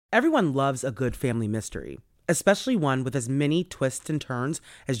Everyone loves a good family mystery, especially one with as many twists and turns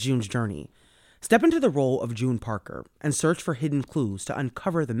as June's journey. Step into the role of June Parker and search for hidden clues to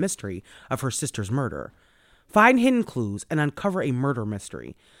uncover the mystery of her sister's murder. Find hidden clues and uncover a murder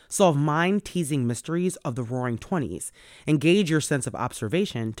mystery. Solve mind teasing mysteries of the Roaring Twenties. Engage your sense of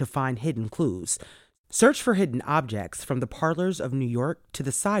observation to find hidden clues. Search for hidden objects from the parlors of New York to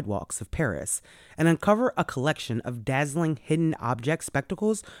the sidewalks of Paris and uncover a collection of dazzling hidden object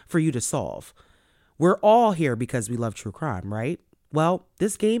spectacles for you to solve. We're all here because we love true crime, right? Well,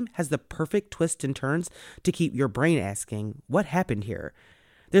 this game has the perfect twists and turns to keep your brain asking, what happened here?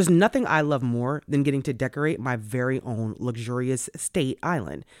 There's nothing I love more than getting to decorate my very own luxurious state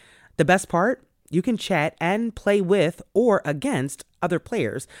island. The best part? You can chat and play with or against other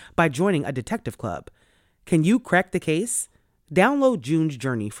players by joining a detective club. Can you crack the case? Download June's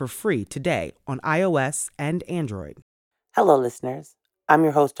Journey for free today on iOS and Android. Hello, listeners. I'm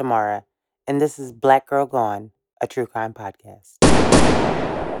your host, Amara, and this is Black Girl Gone, a true crime podcast.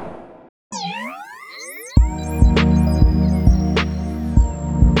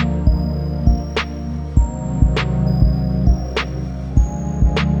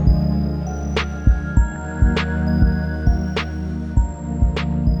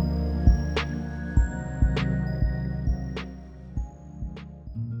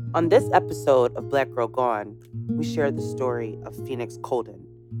 On this episode of Black Girl Gone, we share the story of Phoenix Coldon.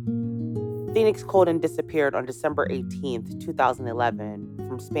 Phoenix Coldon disappeared on December 18th, 2011,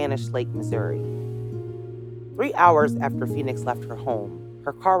 from Spanish Lake, Missouri. 3 hours after Phoenix left her home,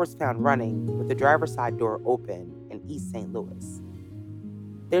 her car was found running with the driver's side door open in East St. Louis.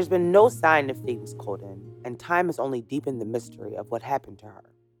 There's been no sign of Phoenix Coldon, and time has only deepened the mystery of what happened to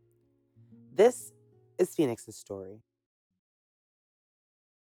her. This is Phoenix's story.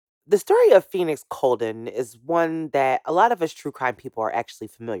 The story of Phoenix Coldon is one that a lot of us true crime people are actually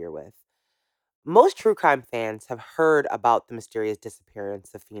familiar with. Most true crime fans have heard about the mysterious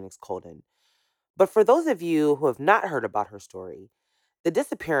disappearance of Phoenix Coldon. But for those of you who have not heard about her story, the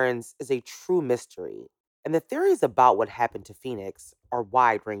disappearance is a true mystery, and the theories about what happened to Phoenix are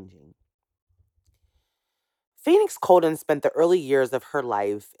wide-ranging. Phoenix Coldon spent the early years of her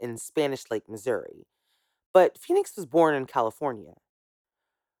life in Spanish Lake, Missouri, but Phoenix was born in California.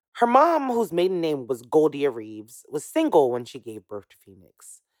 Her mom, whose maiden name was Goldia Reeves, was single when she gave birth to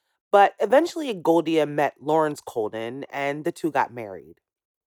Phoenix. But eventually, Goldia met Lawrence Coldon, and the two got married.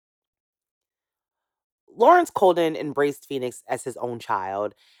 Lawrence Coldon embraced Phoenix as his own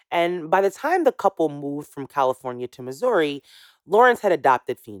child, and by the time the couple moved from California to Missouri, Lawrence had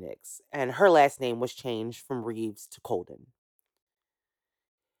adopted Phoenix, and her last name was changed from Reeves to Coldon.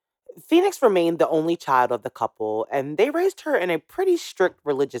 Phoenix remained the only child of the couple, and they raised her in a pretty strict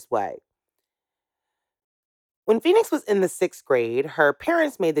religious way. When Phoenix was in the 6th grade, her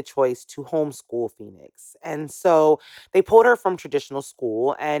parents made the choice to homeschool Phoenix. And so they pulled her from traditional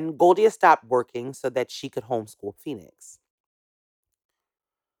school, and Goldia stopped working so that she could homeschool Phoenix.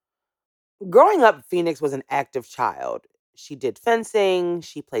 Growing up, Phoenix was an active child. She did fencing,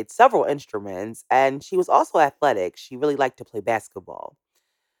 she played several instruments, and she was also athletic. She really liked to play basketball.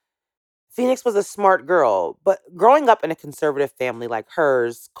 Phoenix was a smart girl, but growing up in a conservative family like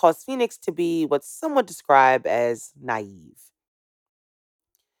hers caused Phoenix to be what some would describe as naive.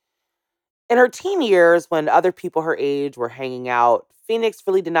 In her teen years, when other people her age were hanging out, Phoenix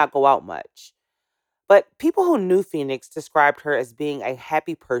really did not go out much. But people who knew Phoenix described her as being a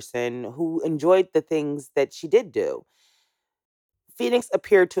happy person who enjoyed the things that she did do. Phoenix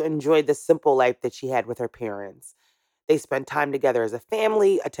appeared to enjoy the simple life that she had with her parents. They spent time together as a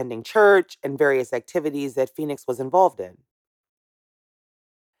family, attending church, and various activities that Phoenix was involved in.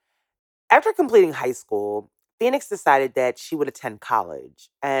 After completing high school, Phoenix decided that she would attend college,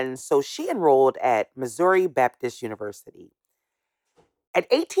 and so she enrolled at Missouri Baptist University. At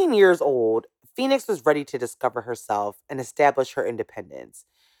 18 years old, Phoenix was ready to discover herself and establish her independence,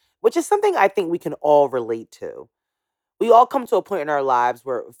 which is something I think we can all relate to. We all come to a point in our lives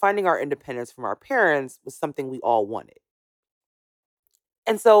where finding our independence from our parents was something we all wanted.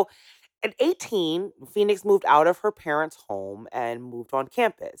 And so at 18, Phoenix moved out of her parents' home and moved on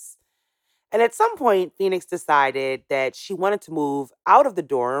campus. And at some point, Phoenix decided that she wanted to move out of the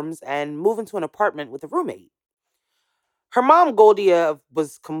dorms and move into an apartment with a roommate. Her mom, Goldia,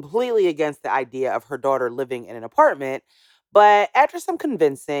 was completely against the idea of her daughter living in an apartment, but after some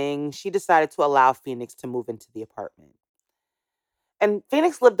convincing, she decided to allow Phoenix to move into the apartment. And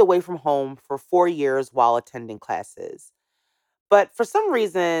Phoenix lived away from home for 4 years while attending classes. But for some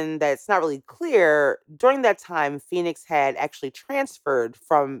reason that's not really clear, during that time, Phoenix had actually transferred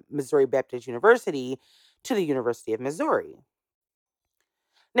from Missouri Baptist University to the University of Missouri.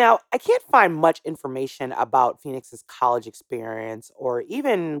 Now, I can't find much information about Phoenix's college experience or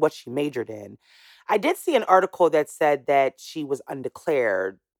even what she majored in. I did see an article that said that she was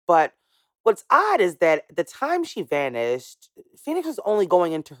undeclared, but what's odd is that at the time she vanished, Phoenix was only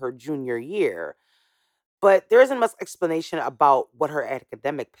going into her junior year, but there isn't much explanation about what her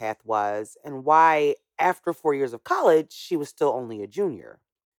academic path was and why, after 4 years of college, she was still only a junior.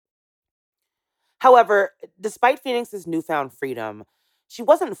 However, despite Phoenix's newfound freedom, she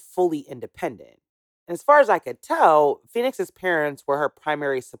wasn't fully independent. And as far as I could tell, Phoenix's parents were her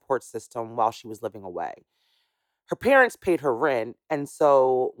primary support system while she was living away. Her parents paid her rent, and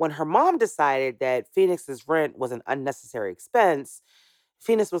so when her mom decided that Phoenix's rent was an unnecessary expense,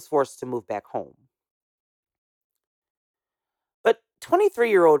 Phoenix was forced to move back home. But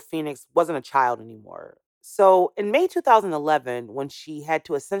 23-year-old Phoenix wasn't a child anymore. So in May 2011, when she had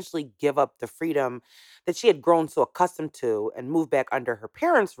to essentially give up the freedom that she had grown so accustomed to and move back under her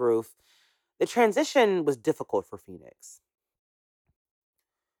parents' roof, the transition was difficult for Phoenix.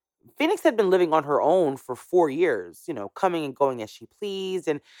 Phoenix had been living on her own for 4 years, coming and going as she pleased,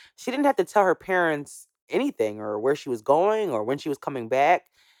 and she didn't have to tell her parents anything or where she was going or when she was coming back.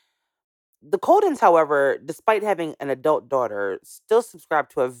 The Coldens, however, despite having an adult daughter, still subscribe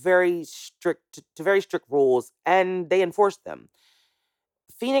to a very strict rules, and they enforced them.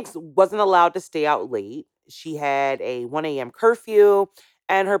 Phoenix wasn't allowed to stay out late. She had a 1 a.m. curfew,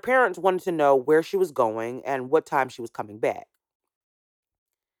 and her parents wanted to know where she was going and what time she was coming back.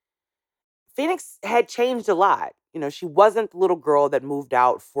 Phoenix had changed a lot. She wasn't the little girl that moved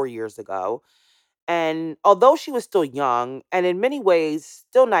out 4 years ago. And although she was still young and in many ways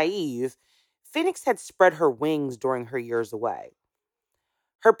still naive, Phoenix had spread her wings during her years away.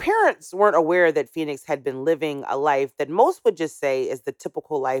 Her parents weren't aware that Phoenix had been living a life that most would just say is the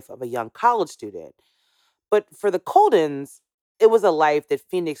typical life of a young college student. But for the Coldens, it was a life that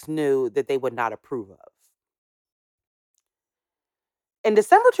Phoenix knew that they would not approve of. In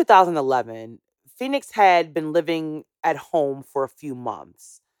December 2011, Phoenix had been living at home for a few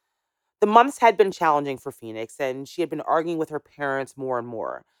months. The months had been challenging for Phoenix, and she had been arguing with her parents more and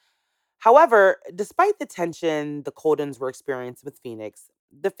more. However, despite the tension the Coldens were experiencing with Phoenix,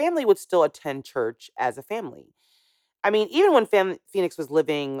 the family would still attend church as a family. I mean, even when Phoenix was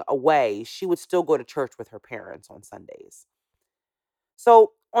living away, she would still go to church with her parents on Sundays.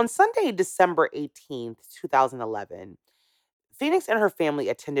 So on Sunday, December 18th, 2011, Phoenix and her family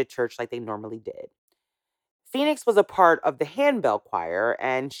attended church like they normally did. Phoenix was a part of the handbell choir,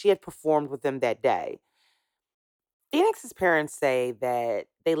 and she had performed with them that day. Phoenix's parents say that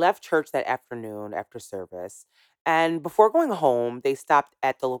they left church that afternoon after service, and before going home, they stopped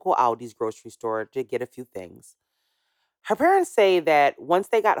at the local Aldi's grocery store to get a few things. Her parents say that once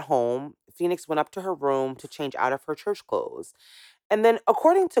they got home, Phoenix went up to her room to change out of her church clothes. And then,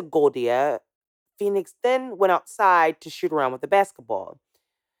 according to Goldia, Phoenix then went outside to shoot around with a basketball.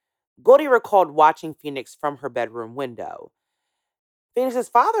 Goldie recalled watching Phoenix from her bedroom window. Phoenix's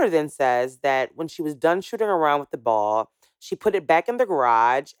father then says that when she was done shooting around with the ball, she put it back in the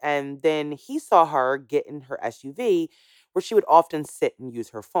garage, and then he saw her get in her SUV where she would often sit and use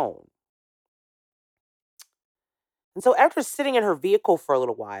her phone. And so after sitting in her vehicle for a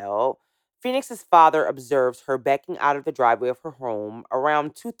little while, Phoenix's father observes her backing out of the driveway of her home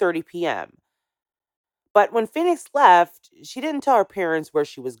around 2:30 p.m. But when Phoenix left, she didn't tell her parents where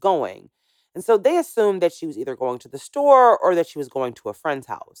she was going. And so they assumed that she was either going to the store or that she was going to a friend's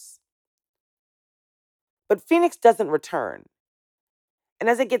house. But Phoenix doesn't return. And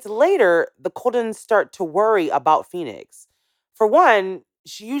as it gets later, the Coldens start to worry about Phoenix. For one,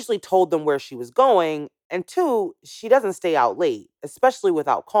 she usually told them where she was going, and two, she doesn't stay out late, especially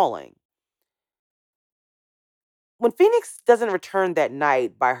without calling. When Phoenix doesn't return that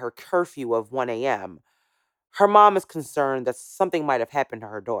night by her curfew of 1 a.m., her mom is concerned that something might have happened to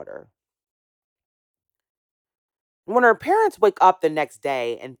her daughter. When her parents wake up the next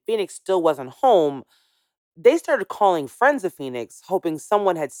day and Phoenix still wasn't home, they started calling friends of Phoenix, hoping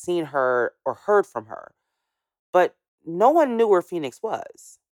someone had seen her or heard from her. But no one knew where Phoenix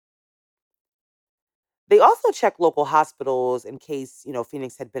was. They also checked local hospitals in case,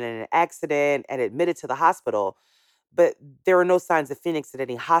 Phoenix had been in an accident and admitted to the hospital, but there were no signs of Phoenix at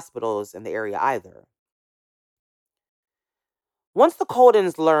any hospitals in the area either. Once the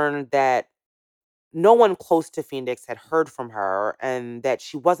Coldens learned that no one close to Phoenix had heard from her and that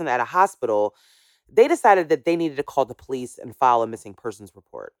she wasn't at a hospital, they decided that they needed to call the police and file a missing persons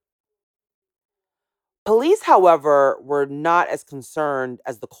report. Police, however, were not as concerned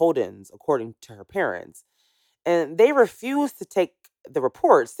as the Coldens, according to her parents, and they refused to take the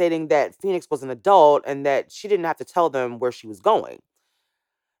report, stating that Phoenix was an adult and that she didn't have to tell them where she was going.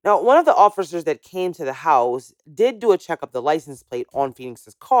 Now, one of the officers that came to the house did do a check of the license plate on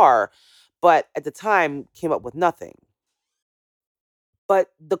Phoenix's car, but at the time came up with nothing.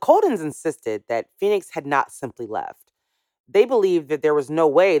 But the Coldens insisted that Phoenix had not simply left. They believed that there was no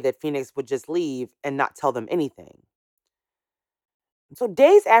way that Phoenix would just leave and not tell them anything. So,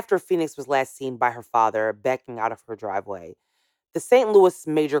 days after Phoenix was last seen by her father backing out of her driveway, the St. Louis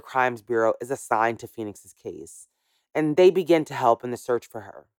Major Crimes Bureau is assigned to Phoenix's case, and they begin to help in the search for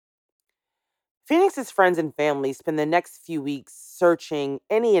her. Phoenix's friends and family spend the next few weeks searching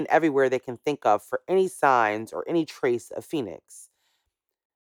any and everywhere they can think of for any signs or any trace of Phoenix.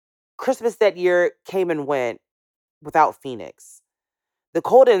 Christmas that year came and went without Phoenix. The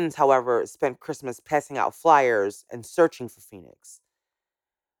Coldens, however, spent Christmas passing out flyers and searching for Phoenix.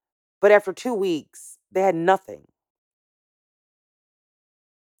 But after 2 weeks, they had nothing.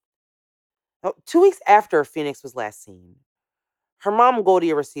 Now, 2 weeks after Phoenix was last seen, her mom,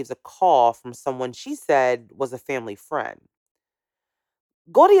 Goldia, receives a call from someone she said was a family friend.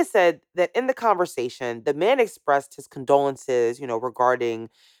 Goldia said that in the conversation, the man expressed his condolences, regarding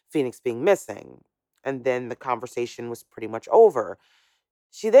Phoenix being missing. And then the conversation was pretty much over.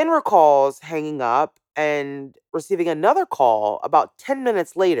 She then recalls hanging up and receiving another call about 10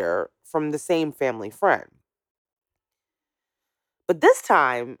 minutes later from the same family friend. But this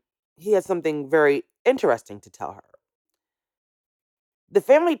time, he had something very interesting to tell her. The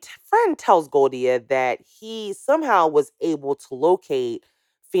friend tells Goldia that he somehow was able to locate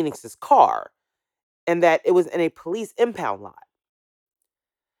Phoenix's car and that it was in a police impound lot.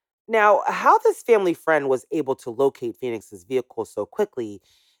 Now, how this family friend was able to locate Phoenix's vehicle so quickly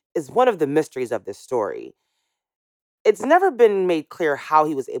is one of the mysteries of this story. It's never been made clear how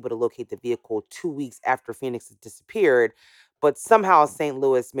he was able to locate the vehicle 2 weeks after Phoenix had disappeared, but somehow St.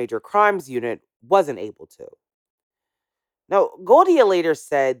 Louis Major Crimes Unit wasn't able to. Now, Goldia later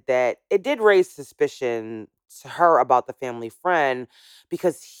said that it did raise suspicion to her about the family friend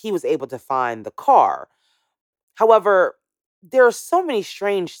because he was able to find the car. However, there are so many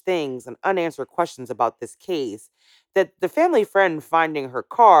strange things and unanswered questions about this case that the family friend finding her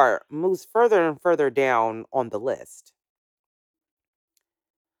car moves further and further down on the list.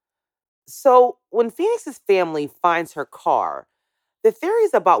 So, when Phoenix's family finds her car, the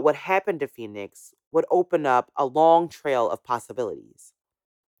theories about what happened to Phoenix would open up a long trail of possibilities.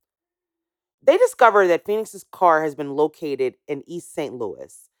 They discovered that Phoenix's car has been located in East St.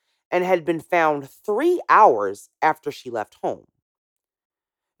 Louis and had been found 3 hours after she left home.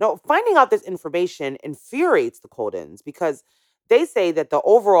 Now, finding out this information infuriates the Coldens because they say that the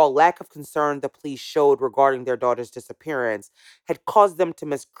overall lack of concern the police showed regarding their daughter's disappearance had caused them to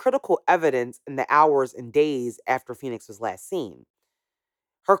miss critical evidence in the hours and days after Phoenix was last seen.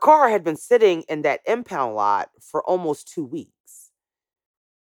 Her car had been sitting in that impound lot for almost 2 weeks.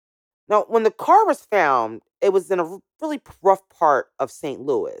 Now, when the car was found, it was in a really rough part of St.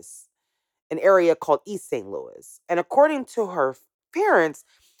 Louis, an area called East St. Louis. And according to her parents,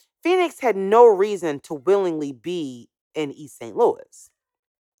 Phoenix had no reason to willingly be in East St. Louis.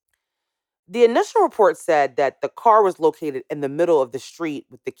 The initial report said that the car was located in the middle of the street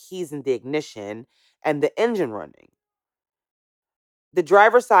with the keys in the ignition and the engine running. The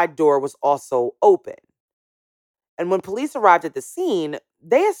driver's side door was also open. And when police arrived at the scene,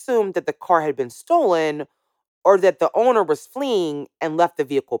 they assumed that the car had been stolen or that the owner was fleeing and left the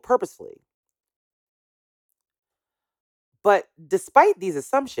vehicle purposefully. But despite these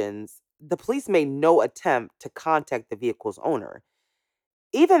assumptions, the police made no attempt to contact the vehicle's owner,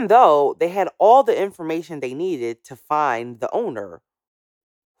 even though they had all the information they needed to find the owner,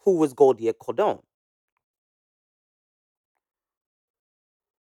 who was Goldia Coldon.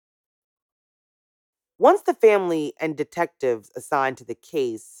 Once the family and detectives assigned to the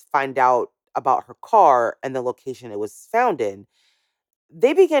case find out about her car and the location it was found in,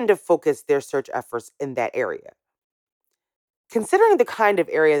 they began to focus their search efforts in that area. Considering the kind of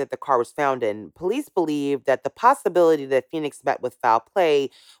area that the car was found in, police believe that the possibility that Phoenix met with foul play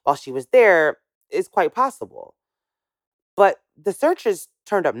while she was there is quite possible. But the searchers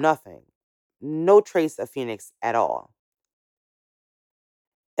turned up nothing. No trace of Phoenix at all.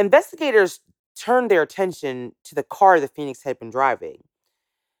 Investigators turned their attention to the car that Phoenix had been driving.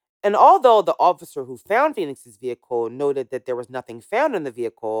 And although the officer who found Phoenix's vehicle noted that there was nothing found in the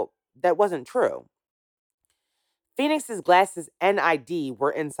vehicle, that wasn't true. Phoenix's glasses and ID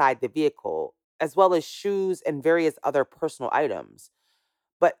were inside the vehicle, as well as shoes and various other personal items.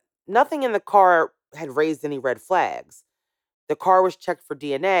 But nothing in the car had raised any red flags. The car was checked for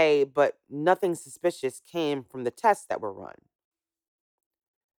DNA, but nothing suspicious came from the tests that were run.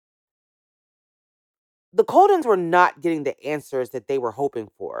 The Coldens were not getting the answers that they were hoping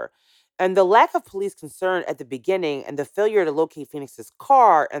for. And the lack of police concern at the beginning and the failure to locate Phoenix's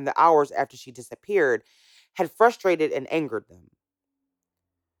car in the hours after she disappeared had frustrated and angered them.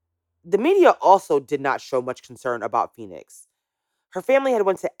 The media also did not show much concern about Phoenix. Her family had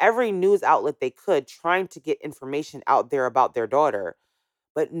went to every news outlet they could trying to get information out there about their daughter,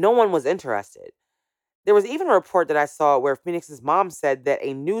 but no one was interested. There was even a report that I saw where Phoenix's mom said that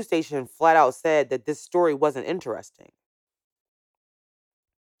a news station flat out said that this story wasn't interesting.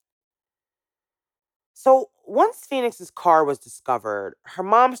 So, once Phoenix's car was discovered, her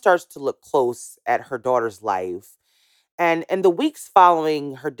mom starts to look close at her daughter's life. And in the weeks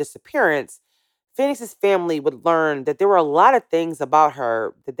following her disappearance, Phoenix's family would learn that there were a lot of things about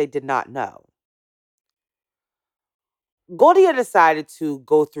her that they did not know. Goldia decided to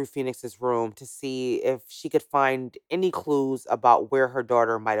go through Phoenix's room to see if she could find any clues about where her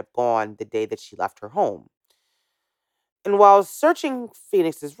daughter might have gone the day that she left her home. And while searching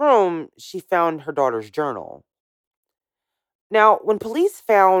Phoenix's room, she found her daughter's journal. Now, when police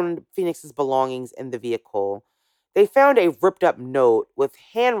found Phoenix's belongings in the vehicle, they found a ripped up note with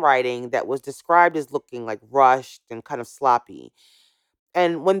handwriting that was described as looking like rushed and kind of sloppy.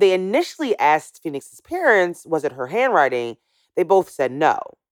 And when they initially asked Phoenix's parents, was it her handwriting? They both said no.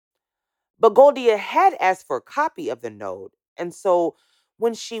 But Goldia had asked for a copy of the note. And so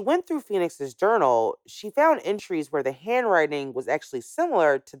when she went through Phoenix's journal, she found entries where the handwriting was actually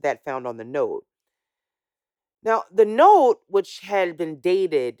similar to that found on the note. Now, the note, which had been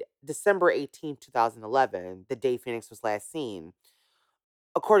dated December 18th, 2011, the day Phoenix was last seen,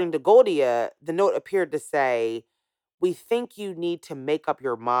 according to Goldia, the note appeared to say, "We think you need to make up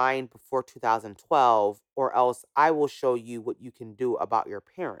your mind before 2012, or else I will show you what you can do about your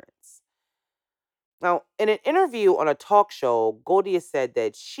parents." Now, in an interview on a talk show, Goldia said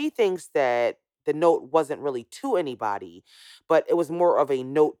that she thinks that the note wasn't really to anybody, but it was more of a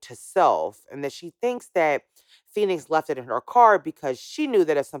note to self, and that she thinks that Phoenix left it in her car because she knew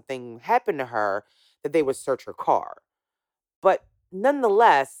that if something happened to her, that they would search her car. But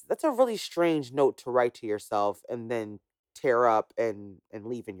nonetheless, that's a really strange note to write to yourself and then tear up and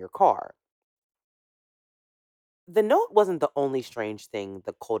leave in your car. The note wasn't the only strange thing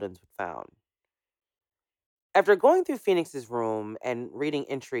the Coldens found. After going through Phoenix's room and reading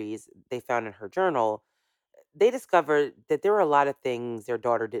entries they found in her journal, they discovered that there were a lot of things their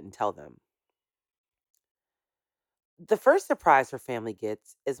daughter didn't tell them. The first surprise her family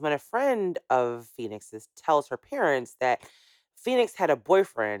gets is when a friend of Phoenix's tells her parents that Phoenix had a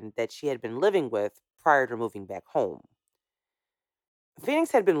boyfriend that she had been living with prior to moving back home.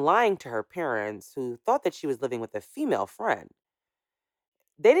 Phoenix had been lying to her parents, who thought that she was living with a female friend.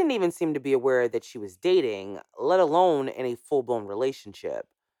 They didn't even seem to be aware that she was dating, let alone in a full blown relationship.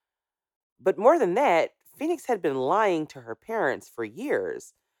 But more than that, Phoenix had been lying to her parents for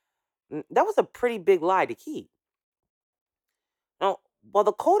years. That was a pretty big lie to keep. Now, while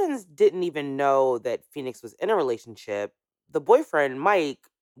the Coldens didn't even know that Phoenix was in a relationship, the boyfriend, Mike,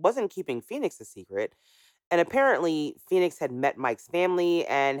 wasn't keeping Phoenix a secret. And apparently, Phoenix had met Mike's family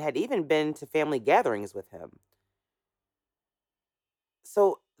and had even been to family gatherings with him.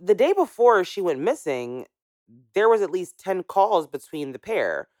 So the day before she went missing, there was at least 10 calls between the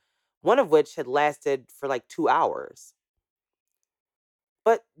pair, one of which had lasted for like 2 hours.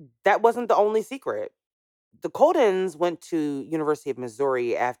 But that wasn't the only secret. The Coldens went to University of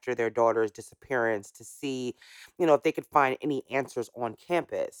Missouri after their daughter's disappearance to see, if they could find any answers on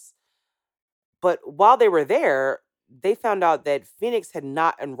campus. But while they were there, they found out that Phoenix had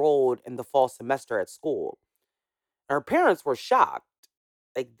not enrolled in the fall semester at school. Her parents were shocked.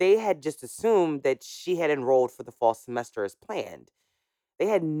 Like, they had just assumed that she had enrolled for the fall semester as planned. They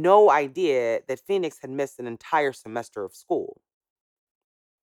had no idea that Phoenix had missed an entire semester of school.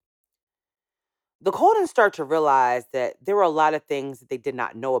 The Coldens start to realize that there were a lot of things that they did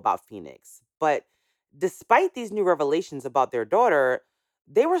not know about Phoenix. But despite these new revelations about their daughter,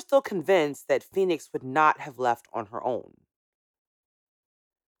 they were still convinced that Phoenix would not have left on her own.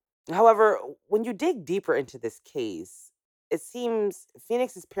 However, when you dig deeper into this case, it seems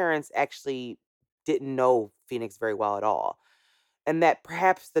Phoenix's parents actually didn't know Phoenix very well at all. And that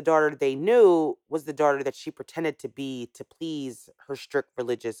perhaps the daughter they knew was the daughter that she pretended to be to please her strict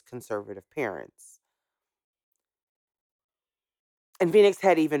religious conservative parents. And Phoenix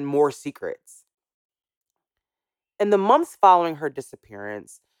had even more secrets. In the months following her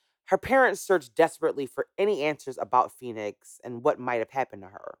disappearance, her parents searched desperately for any answers about Phoenix and what might have happened to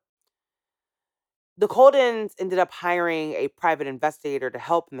her. The Coldens ended up hiring a private investigator to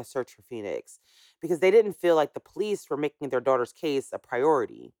help in the search for Phoenix because they didn't feel like the police were making their daughter's case a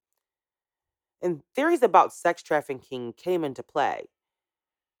priority. and theories about sex trafficking came into play.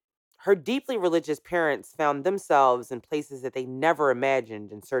 Her deeply religious parents found themselves in places that they never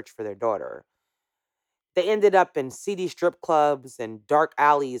imagined in search for their daughter. They ended up in seedy strip clubs and dark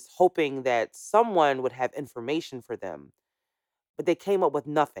alleys, hoping that someone would have information for them, but they came up with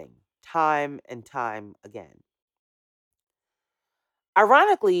nothing, time and time again.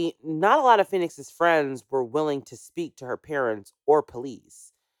 Ironically, not a lot of Phoenix's friends were willing to speak to her parents or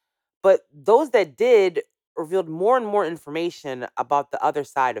police, but those that did revealed more and more information about the other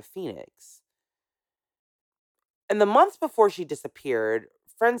side of Phoenix. In the months before she disappeared,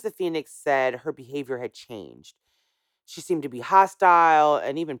 friends of Phoenix said her behavior had changed. She seemed to be hostile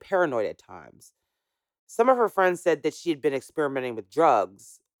and even paranoid at times. Some of her friends said that she had been experimenting with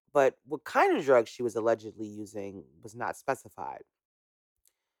drugs, but what kind of drugs she was allegedly using was not specified.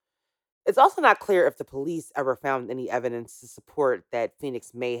 It's also not clear if the police ever found any evidence to support that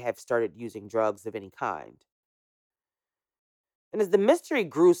Phoenix may have started using drugs of any kind. And as the mystery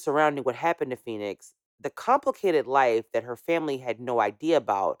grew surrounding what happened to Phoenix, the complicated life that her family had no idea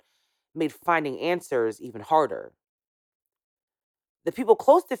about made finding answers even harder. The people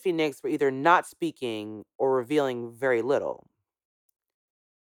close to Phoenix were either not speaking or revealing very little.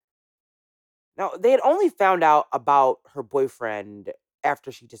 Now, they had only found out about her boyfriend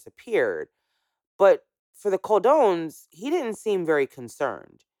after she disappeared, but for the Coldons, he didn't seem very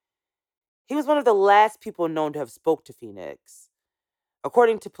concerned. He was one of the last people known to have spoke to Phoenix.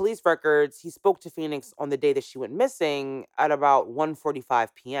 According to police records, he spoke to Phoenix on the day that she went missing at about 1:45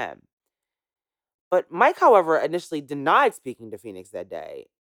 p.m. But Mike, however, initially denied speaking to Phoenix that day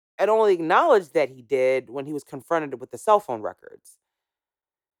and only acknowledged that he did when he was confronted with the cell phone records.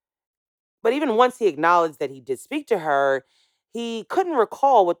 But even once he acknowledged that he did speak to her, he couldn't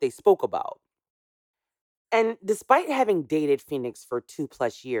recall what they spoke about. And despite having dated Phoenix for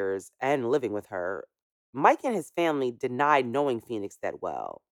 2+ years and living with her, Mike and his family denied knowing Phoenix that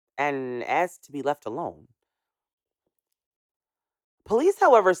well and asked to be left alone. Police,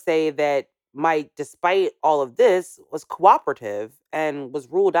 however, say that Mike, despite all of this, was cooperative and was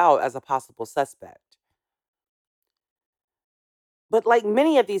ruled out as a possible suspect. But like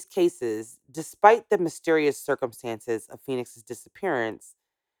many of these cases, despite the mysterious circumstances of Phoenix's disappearance,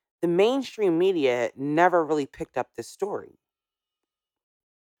 the mainstream media never really picked up this story.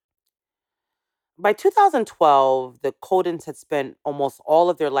 By 2012, the Coldens had spent almost all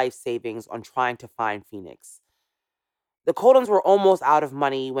of their life savings on trying to find Phoenix. The Coldens were almost out of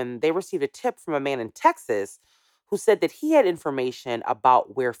money when they received a tip from a man in Texas who said that he had information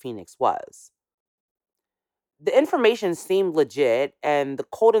about where Phoenix was. The information seemed legit, and the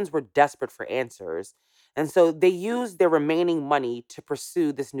Coldens were desperate for answers, and so they used their remaining money to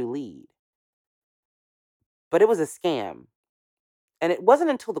pursue this new lead. But it was a scam. And it wasn't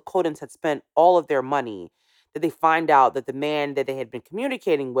until the Codens had spent all of their money that they find out that the man that they had been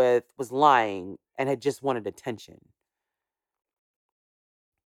communicating with was lying and had just wanted attention.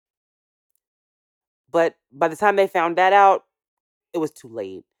 But by the time they found that out, it was too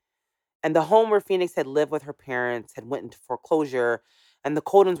late. And the home where Phoenix had lived with her parents had went into foreclosure, and the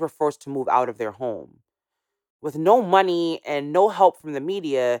Codens were forced to move out of their home. With no money and no help from the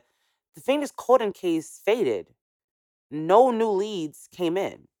media, the Phoenix Coden case faded. No new leads came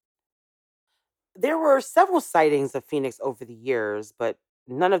in. There were several sightings of Phoenix over the years, but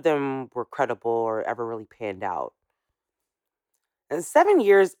none of them were credible or ever really panned out. And 7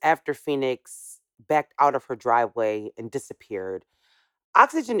 years after Phoenix backed out of her driveway and disappeared,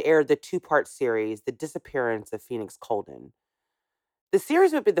 Oxygen aired the two-part series, The Disappearance of Phoenix Coldon. The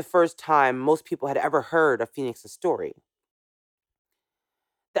series would be the first time most people had ever heard of Phoenix's story.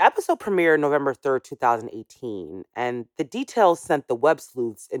 The episode premiered November 3rd, 2018, and the details sent the web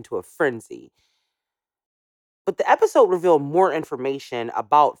sleuths into a frenzy. But the episode revealed more information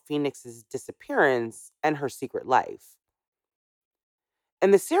about Phoenix's disappearance and her secret life.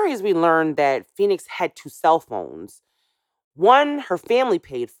 In the series, we learned that Phoenix had two cell phones. One her family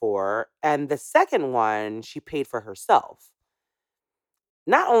paid for, and the second one she paid for herself.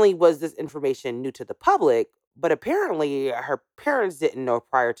 Not only was this information new to the public, but apparently her parents didn't know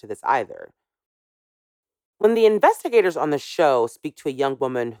prior to this either. When the investigators on the show speak to a young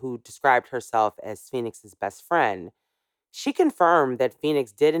woman who described herself as Phoenix's best friend, she confirmed that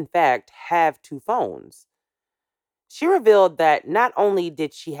Phoenix did, in fact, have two phones. She revealed that not only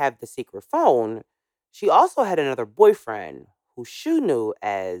did she have the secret phone, she also had another boyfriend who she knew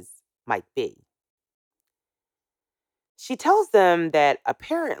as Mike B. She tells them that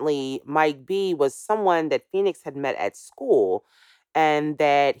apparently Mike B was someone that Phoenix had met at school and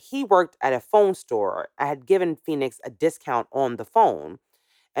that he worked at a phone store and had given Phoenix a discount on the phone.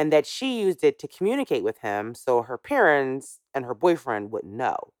 and that she used it to communicate with him so her parents and her boyfriend wouldn't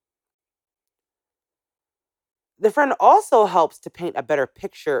know. The friend also helps to paint a better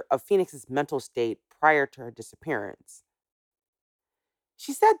picture of Phoenix's mental state prior to her disappearance.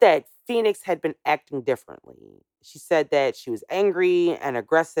 She said that Phoenix had been acting differently. She said that she was angry and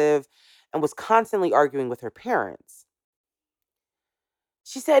aggressive and was constantly arguing with her parents.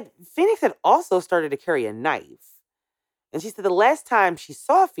 She said Phoenix had also started to carry a knife. And she said the last time she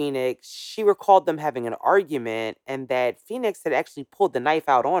saw Phoenix, she recalled them having an argument and that Phoenix had actually pulled the knife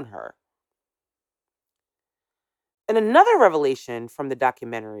out on her. And another revelation from the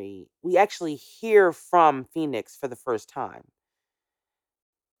documentary, we actually hear from Phoenix for the first time.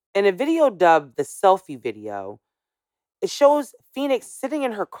 In a video dubbed the selfie video, it shows Phoenix sitting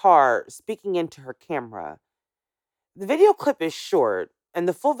in her car speaking into her camera. The video clip is short and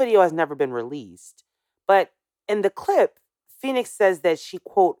the full video has never been released. But in the clip, Phoenix says that she,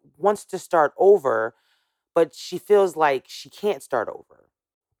 quote, wants to start over, but she feels like she can't start over.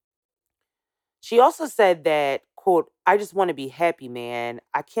 She also said that, quote, I just want to be happy, man.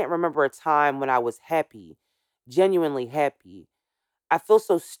 I can't remember a time when I was happy, genuinely happy. I feel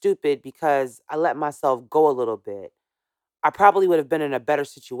so stupid because I let myself go a little bit. I probably would have been in a better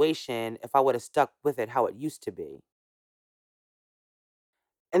situation if I would have stuck with it how it used to be.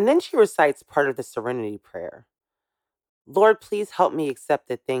 And then she recites part of the Serenity Prayer. Lord, please help me accept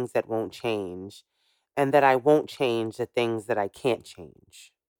the things that won't change and that I won't change the things that I can't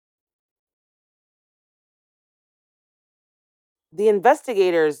change. The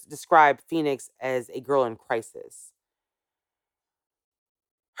investigators described Phoenix as a girl in crisis.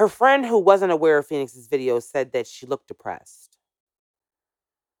 Her friend, who wasn't aware of Phoenix's video, said that she looked depressed.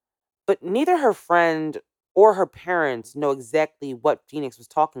 But neither her friend or her parents know exactly what Phoenix was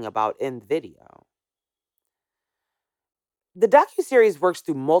talking about in the video. The docuseries works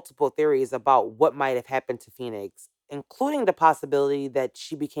through multiple theories about what might have happened to Phoenix, including the possibility that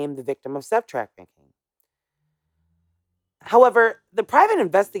she became the victim of sex trafficking. However, the private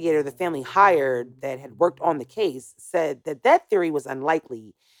investigator the family hired that had worked on the case said that that theory was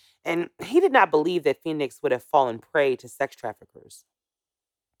unlikely, and he did not believe that Phoenix would have fallen prey to sex traffickers.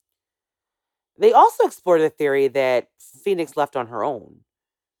 They also explored the theory that Phoenix left on her own.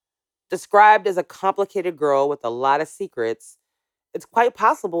 Described as a complicated girl with a lot of secrets, it's quite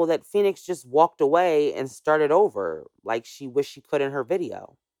possible that Phoenix just walked away and started over, like she wished she could in her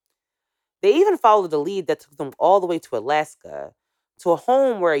video. They even followed a lead that took them all the way to Alaska, to a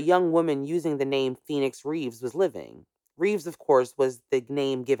home where a young woman using the name Phoenix Reeves was living. Reeves, of course, was the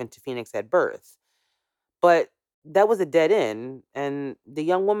name given to Phoenix at birth. But that was a dead end, and the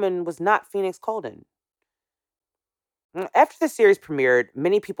young woman was not Phoenix Coldon. After the series premiered,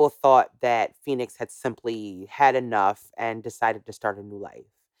 many people thought that Phoenix had simply had enough and decided to start a new life.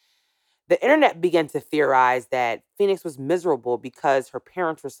 The internet began to theorize that Phoenix was miserable because her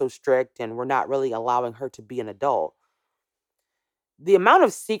parents were so strict and were not really allowing her to be an adult. The amount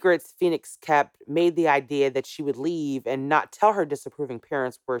of secrets Phoenix kept made the idea that she would leave and not tell her disapproving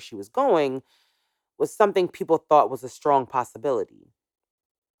parents where she was going was something people thought was a strong possibility.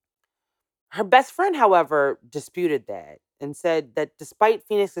 Her best friend, however, disputed that and said that despite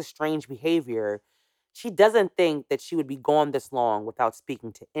Phoenix's strange behavior, she doesn't think that she would be gone this long without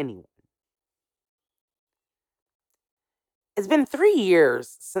speaking to anyone. It's been 3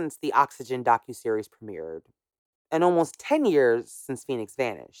 years since the Oxygen docuseries premiered, and almost 10 years since Phoenix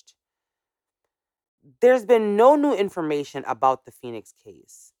vanished. There's been no new information about the Phoenix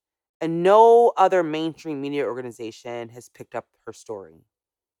case, and no other mainstream media organization has picked up her story.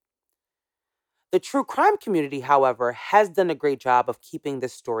 The true crime community, however, has done a great job of keeping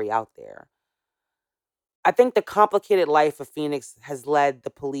this story out there. I think the complicated life of Phoenix has led the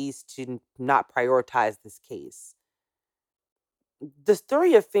police to not prioritize this case. The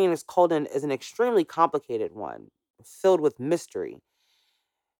story of Phoenix Coldon is an extremely complicated one, filled with mystery.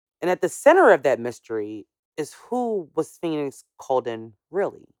 And at the center of that mystery is who was Phoenix Coldon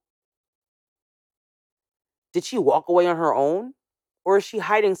really? Did she walk away on her own? Or is she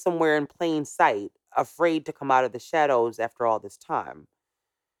hiding somewhere in plain sight, afraid to come out of the shadows after all this time?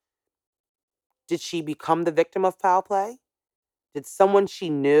 Did she become the victim of foul play? Did someone she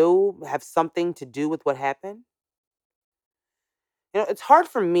knew have something to do with what happened? It's hard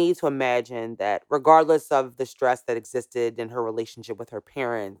for me to imagine that, regardless of the stress that existed in her relationship with her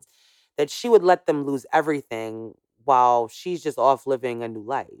parents, that she would let them lose everything while she's just off living a new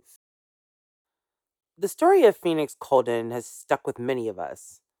life. The story of Phoenix Coldon has stuck with many of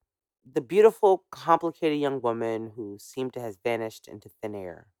us. The beautiful, complicated young woman who seemed to have vanished into thin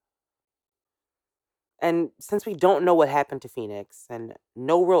air. And since we don't know what happened to Phoenix and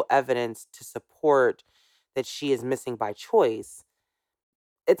no real evidence to support that she is missing by choice,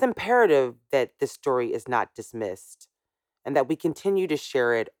 it's imperative that this story is not dismissed and that we continue to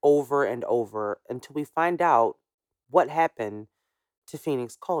share it over and over until we find out what happened to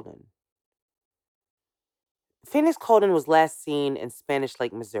Phoenix Coldon. Phoenix Coldon was last seen in Spanish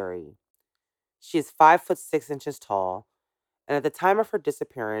Lake, Missouri. She is 5'6" tall, and at the time of her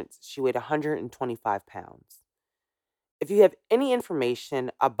disappearance, she weighed 125 pounds. If you have any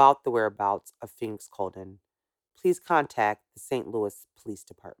information about the whereabouts of Phoenix Coldon, please contact the St. Louis Police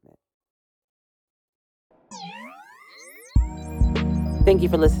Department. Thank you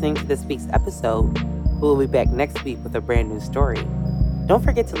for listening to this week's episode. We will be back next week with a brand new story. Don't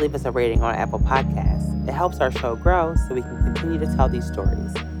forget to leave us a rating on Apple Podcasts. It helps our show grow so we can continue to tell these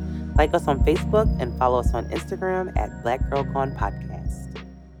stories. Like us on Facebook and follow us on Instagram at Black Girl Gone Podcast.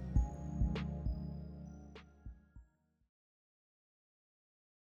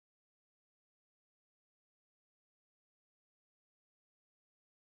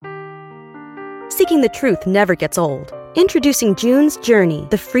 Seeking the truth never gets old. Introducing June's Journey,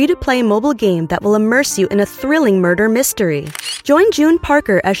 the free-to-play mobile game that will immerse you in a thrilling murder mystery. Join June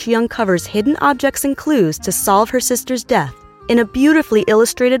Parker as she uncovers hidden objects and clues to solve her sister's death in a beautifully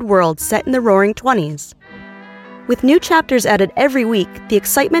illustrated world set in the Roaring '20s. With new chapters added every week, the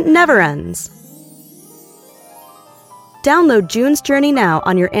excitement never ends. Download June's Journey now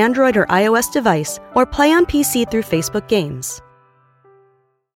on your Android or iOS device or play on PC through Facebook Games.